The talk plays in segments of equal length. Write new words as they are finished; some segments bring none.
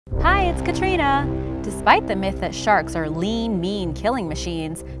Hi, it's Katrina! Despite the myth that sharks are lean, mean killing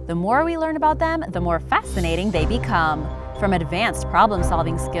machines, the more we learn about them, the more fascinating they become. From advanced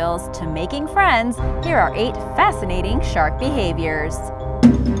problem-solving skills to making friends, here are 8 fascinating shark behaviors.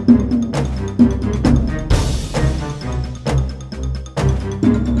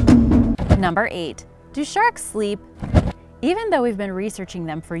 Number 8. Do sharks sleep? Even though we've been researching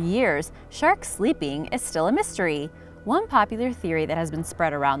them for years, shark sleeping is still a mystery. One popular theory that has been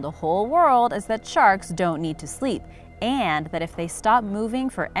spread around the whole world is that sharks don't need to sleep, and that if they stop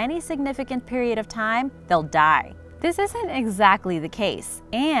moving for any significant period of time, they'll die. This isn't exactly the case,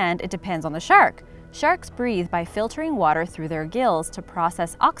 and it depends on the shark. Sharks breathe by filtering water through their gills to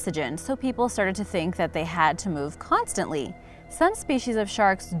process oxygen, so people started to think that they had to move constantly. Some species of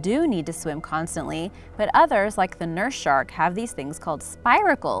sharks do need to swim constantly, but others, like the nurse shark, have these things called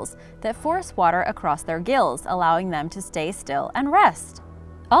spiracles that force water across their gills, allowing them to stay still and rest.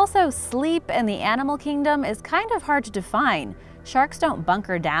 Also, sleep in the animal kingdom is kind of hard to define. Sharks don't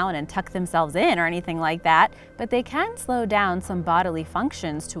bunker down and tuck themselves in or anything like that, but they can slow down some bodily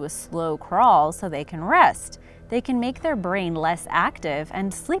functions to a slow crawl so they can rest. They can make their brain less active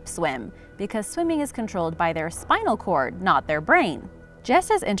and sleep swim, because swimming is controlled by their spinal cord, not their brain.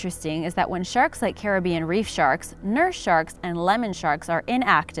 Just as interesting is that when sharks like Caribbean reef sharks, nurse sharks, and lemon sharks are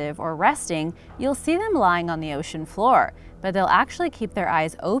inactive or resting, you'll see them lying on the ocean floor, but they'll actually keep their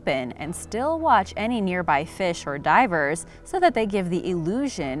eyes open and still watch any nearby fish or divers so that they give the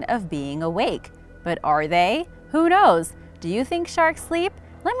illusion of being awake. But are they? Who knows? Do you think sharks sleep?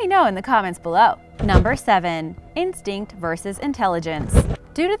 Let me know in the comments below. Number 7. Instinct versus intelligence.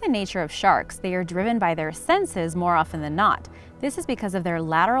 Due to the nature of sharks, they are driven by their senses more often than not. This is because of their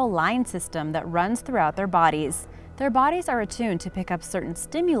lateral line system that runs throughout their bodies. Their bodies are attuned to pick up certain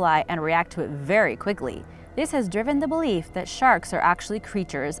stimuli and react to it very quickly. This has driven the belief that sharks are actually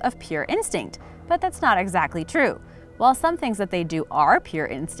creatures of pure instinct, but that's not exactly true. While some things that they do are pure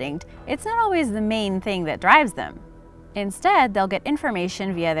instinct, it's not always the main thing that drives them. Instead, they'll get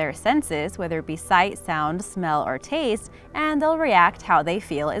information via their senses, whether it be sight, sound, smell, or taste, and they'll react how they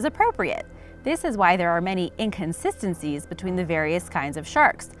feel is appropriate. This is why there are many inconsistencies between the various kinds of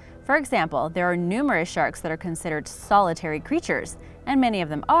sharks. For example, there are numerous sharks that are considered solitary creatures, and many of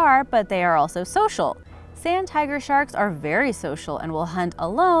them are, but they are also social. Sand tiger sharks are very social and will hunt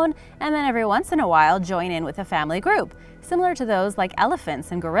alone, and then every once in a while join in with a family group, similar to those like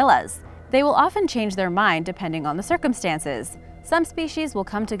elephants and gorillas. They will often change their mind depending on the circumstances. Some species will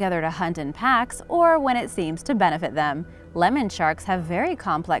come together to hunt in packs or when it seems to benefit them. Lemon sharks have very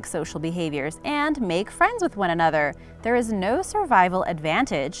complex social behaviors and make friends with one another. There is no survival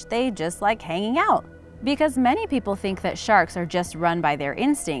advantage, they just like hanging out. Because many people think that sharks are just run by their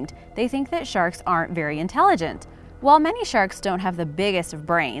instinct, they think that sharks aren't very intelligent. While many sharks don't have the biggest of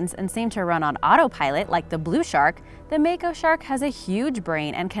brains and seem to run on autopilot like the blue shark, the mako shark has a huge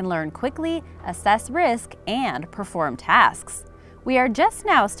brain and can learn quickly, assess risk, and perform tasks. We are just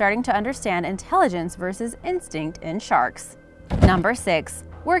now starting to understand intelligence versus instinct in sharks. Number 6.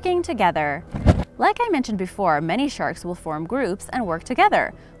 Working together. Like I mentioned before, many sharks will form groups and work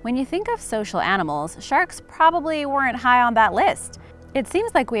together. When you think of social animals, sharks probably weren't high on that list. It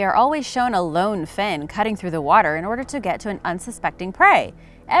seems like we are always shown a lone fin cutting through the water in order to get to an unsuspecting prey.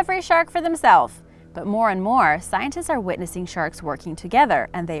 Every shark for themselves. But more and more, scientists are witnessing sharks working together,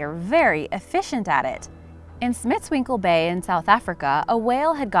 and they are very efficient at it. In Smitswinkle Bay in South Africa, a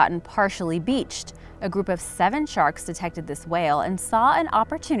whale had gotten partially beached. A group of 7 sharks detected this whale and saw an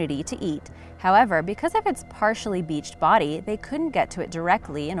opportunity to eat. However, because of its partially beached body, they couldn't get to it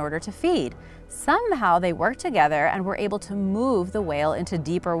directly in order to feed. Somehow they worked together and were able to move the whale into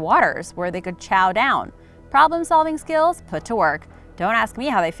deeper waters where they could chow down. Problem-solving skills put to work. Don't ask me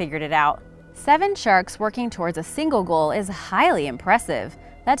how they figured it out. 7 sharks working towards a single goal is highly impressive.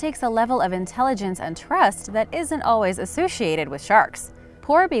 That takes a level of intelligence and trust that isn't always associated with sharks.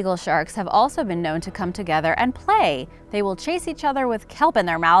 Poor beagle sharks have also been known to come together and play. They will chase each other with kelp in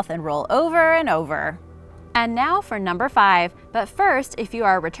their mouth and roll over and over. And now for number 5. But first, if you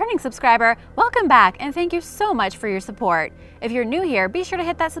are a returning subscriber, welcome back and thank you so much for your support. If you're new here, be sure to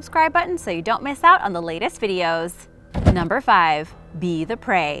hit that subscribe button so you don't miss out on the latest videos. Number 5. Be the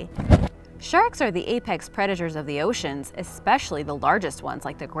prey. Sharks are the apex predators of the oceans, especially the largest ones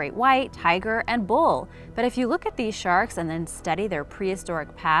like the great white, tiger, and bull. But if you look at these sharks and then study their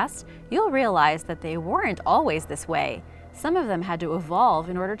prehistoric past, you'll realize that they weren't always this way. Some of them had to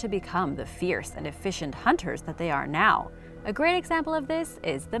evolve in order to become the fierce and efficient hunters that they are now. A great example of this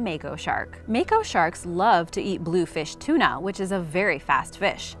is the mako shark. Mako sharks love to eat bluefish tuna, which is a very fast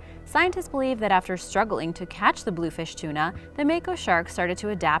fish. Scientists believe that after struggling to catch the bluefish tuna, the mako shark started to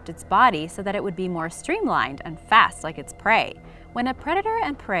adapt its body so that it would be more streamlined and fast like its prey. When a predator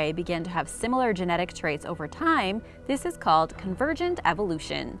and prey begin to have similar genetic traits over time, this is called convergent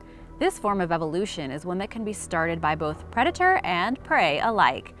evolution. This form of evolution is one that can be started by both predator and prey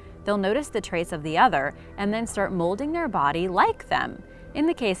alike. They'll notice the traits of the other and then start molding their body like them. In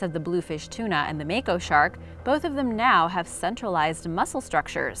the case of the bluefish tuna and the mako shark, both of them now have centralized muscle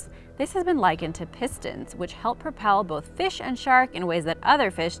structures. This has been likened to pistons, which help propel both fish and shark in ways that other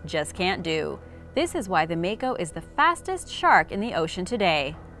fish just can't do. This is why the mako is the fastest shark in the ocean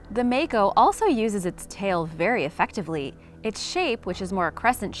today. The mako also uses its tail very effectively. Its shape, which is more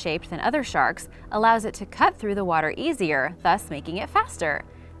crescent-shaped than other sharks, allows it to cut through the water easier, thus making it faster.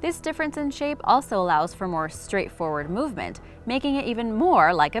 This difference in shape also allows for more straightforward movement, making it even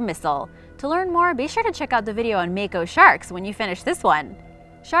more like a missile. To learn more, be sure to check out the video on mako sharks when you finish this one.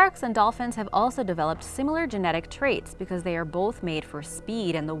 Sharks and dolphins have also developed similar genetic traits because they are both made for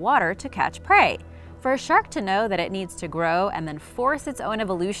speed in the water to catch prey. For a shark to know that it needs to grow and then force its own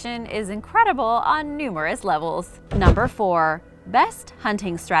evolution is incredible on numerous levels. Number 4. Best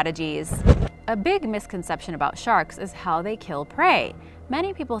hunting strategies. A big misconception about sharks is how they kill prey.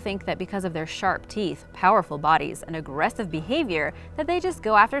 Many people think that because of their sharp teeth, powerful bodies, and aggressive behavior, that they just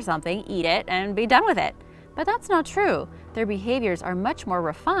go after something, eat it, and be done with it. But that's not true. Their behaviors are much more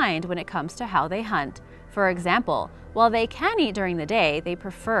refined when it comes to how they hunt. For example, while they can eat during the day, they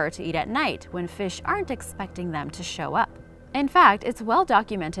prefer to eat at night when fish aren't expecting them to show up. In fact, it's well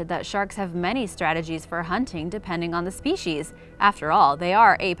documented that sharks have many strategies for hunting depending on the species. After all, they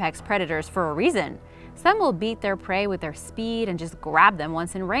are apex predators for a reason. Some will beat their prey with their speed and just grab them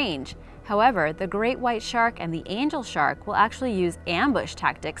once in range. However, the great white shark and the angel shark will actually use ambush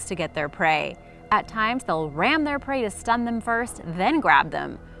tactics to get their prey. At times, they'll ram their prey to stun them first, then grab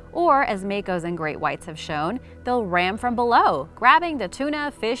them. Or, as makos and great whites have shown, they'll ram from below, grabbing the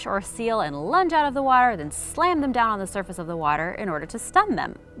tuna, fish, or seal and lunge out of the water, then slam them down on the surface of the water in order to stun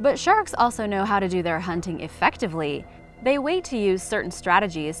them. But sharks also know how to do their hunting effectively. They wait to use certain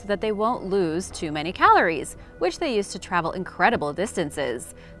strategies so that they won't lose too many calories, which they use to travel incredible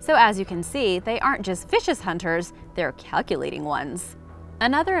distances. So as you can see, they aren't just vicious hunters, they're calculating ones.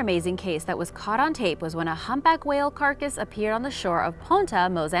 Another amazing case that was caught on tape was when a humpback whale carcass appeared on the shore of Ponta,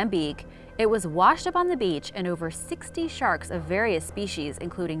 Mozambique. It was washed up on the beach, and over 60 sharks of various species,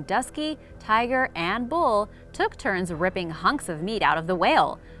 including dusky, tiger, and bull, took turns ripping hunks of meat out of the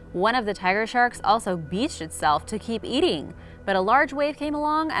whale. One of the tiger sharks also beached itself to keep eating, but a large wave came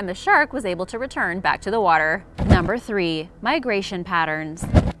along and the shark was able to return back to the water. Number 3. Migration patterns.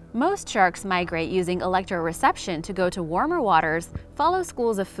 Most sharks migrate using electroreception to go to warmer waters, follow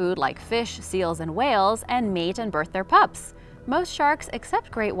schools of food like fish, seals, and whales, and mate and birth their pups. Most sharks,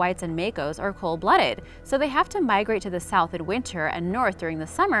 except great whites and makos, are cold-blooded, so they have to migrate to the south in winter and north during the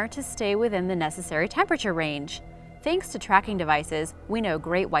summer to stay within the necessary temperature range. Thanks to tracking devices, we know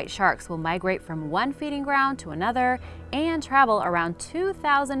great white sharks will migrate from one feeding ground to another and travel around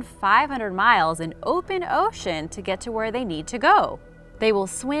 2,500 miles in open ocean to get to where they need to go. They will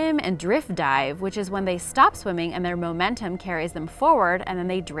swim and drift dive, which is when they stop swimming and their momentum carries them forward and then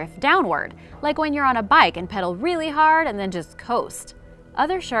they drift downward, like when you're on a bike and pedal really hard and then just coast.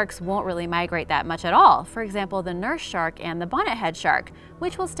 Other sharks won't really migrate that much at all, for example the nurse shark and the bonnethead shark,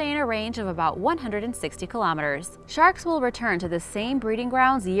 which will stay in a range of about 160 kilometers. Sharks will return to the same breeding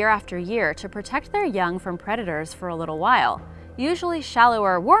grounds year after year to protect their young from predators for a little while, usually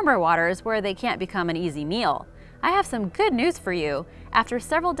shallower, warmer waters where they can't become an easy meal. I have some good news for you. After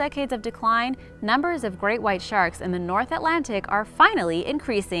several decades of decline, numbers of great white sharks in the North Atlantic are finally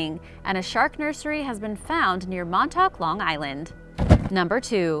increasing, and a shark nursery has been found near Montauk, Long Island. Number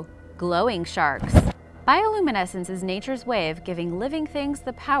 2. Glowing sharks. Bioluminescence is nature's way of giving living things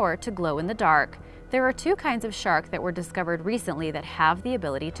the power to glow in the dark. There are two kinds of shark that were discovered recently that have the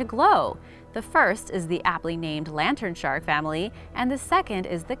ability to glow. The first is the aptly named lantern shark family, and the second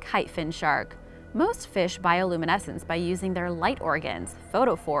is the kitefin shark. Most fish bioluminescence by using their light organs,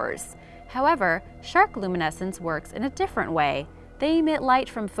 photophores. However, shark luminescence works in a different way. They emit light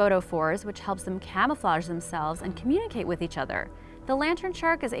from photophores, which helps them camouflage themselves and communicate with each other. The lantern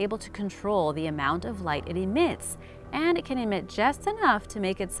shark is able to control the amount of light it emits, and it can emit just enough to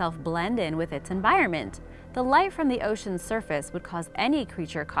make itself blend in with its environment. The light from the ocean's surface would cause any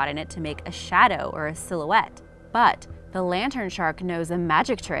creature caught in it to make a shadow or a silhouette. But the lantern shark knows a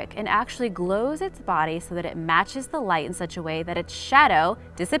magic trick and actually glows its body so that it matches the light in such a way that its shadow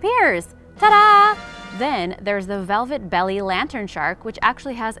disappears. Ta-da! Then there's the velvet belly lantern shark, which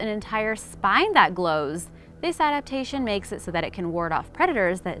actually has an entire spine that glows. This adaptation makes it so that it can ward off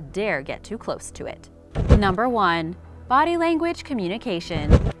predators that dare get too close to it. Number 1. Body language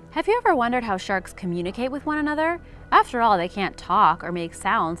communication. Have you ever wondered how sharks communicate with one another? After all, they can't talk or make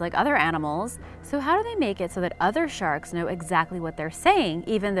sounds like other animals, so how do they make it so that other sharks know exactly what they're saying,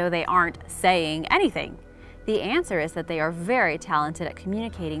 even though they aren't saying anything? The answer is that they are very talented at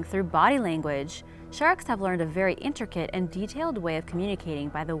communicating through body language. Sharks have learned a very intricate and detailed way of communicating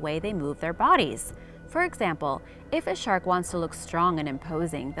by the way they move their bodies. For example, if a shark wants to look strong and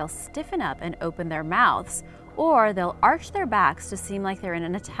imposing, they'll stiffen up and open their mouths, or they'll arch their backs to seem like they're in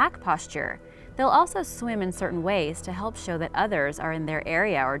an attack posture. They'll also swim in certain ways to help show that others are in their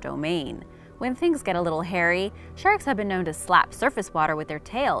area or domain. When things get a little hairy, sharks have been known to slap surface water with their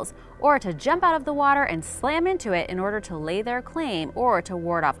tails, or to jump out of the water and slam into it in order to lay their claim or to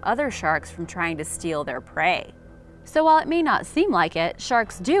ward off other sharks from trying to steal their prey. So while it may not seem like it,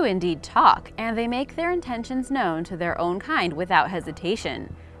 sharks do indeed talk, and they make their intentions known to their own kind without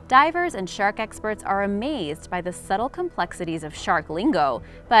hesitation. Divers and shark experts are amazed by the subtle complexities of shark lingo,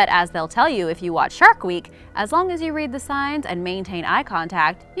 but as they'll tell you if you watch Shark Week, as long as you read the signs and maintain eye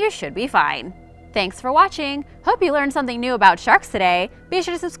contact, you should be fine. Thanks for watching! Hope you learned something new about sharks today. Be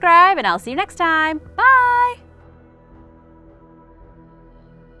sure to subscribe and I'll see you next time. Bye!